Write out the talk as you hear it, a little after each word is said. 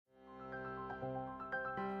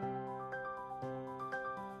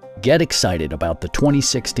Get excited about the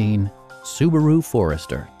 2016 Subaru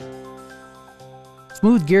Forester.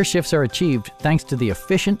 Smooth gear shifts are achieved thanks to the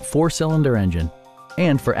efficient 4-cylinder engine.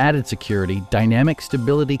 And for added security, dynamic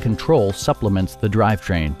stability control supplements the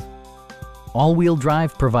drivetrain. All-wheel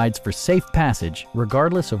drive provides for safe passage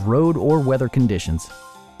regardless of road or weather conditions.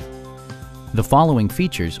 The following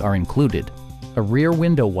features are included: a rear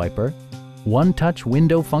window wiper, one-touch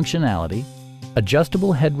window functionality,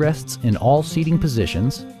 adjustable headrests in all seating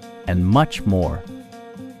positions, and much more.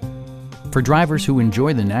 For drivers who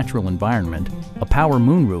enjoy the natural environment, a power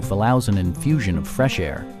moonroof allows an infusion of fresh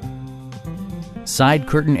air. Side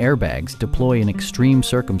curtain airbags deploy in extreme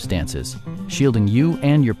circumstances, shielding you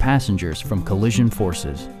and your passengers from collision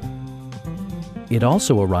forces. It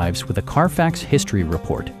also arrives with a Carfax history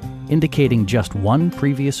report, indicating just one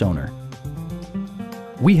previous owner.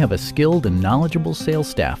 We have a skilled and knowledgeable sales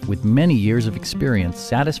staff with many years of experience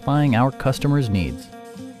satisfying our customers' needs.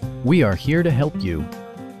 We are here to help you